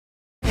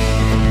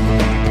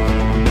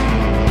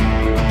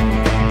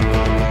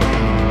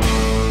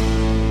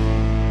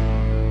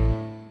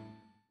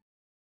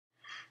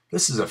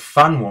This is a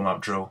fun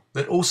warm-up drill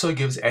that also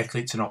gives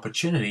athletes an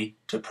opportunity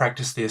to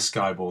practice their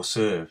skyball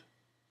serve.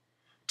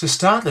 To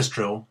start this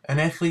drill, an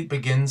athlete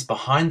begins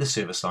behind the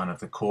service line of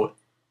the court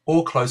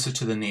or closer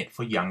to the net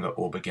for younger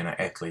or beginner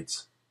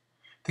athletes.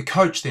 The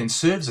coach then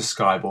serves a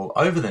skyball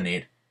over the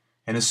net,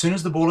 and as soon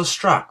as the ball is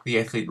struck, the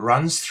athlete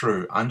runs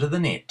through under the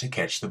net to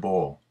catch the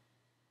ball.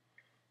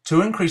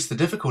 To increase the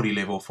difficulty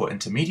level for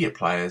intermediate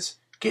players,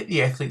 get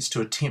the athletes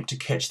to attempt to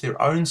catch their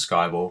own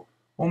skyball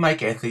or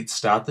make athletes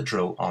start the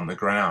drill on the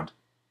ground.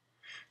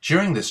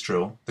 During this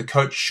drill, the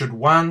coach should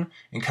 1.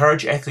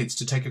 Encourage athletes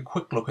to take a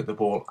quick look at the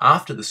ball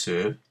after the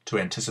serve to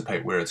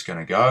anticipate where it's going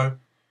to go,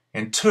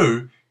 and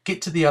 2.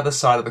 Get to the other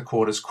side of the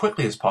court as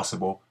quickly as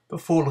possible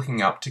before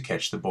looking up to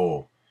catch the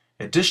ball.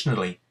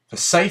 Additionally, for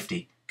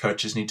safety,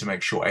 coaches need to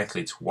make sure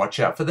athletes watch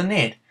out for the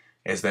net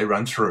as they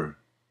run through.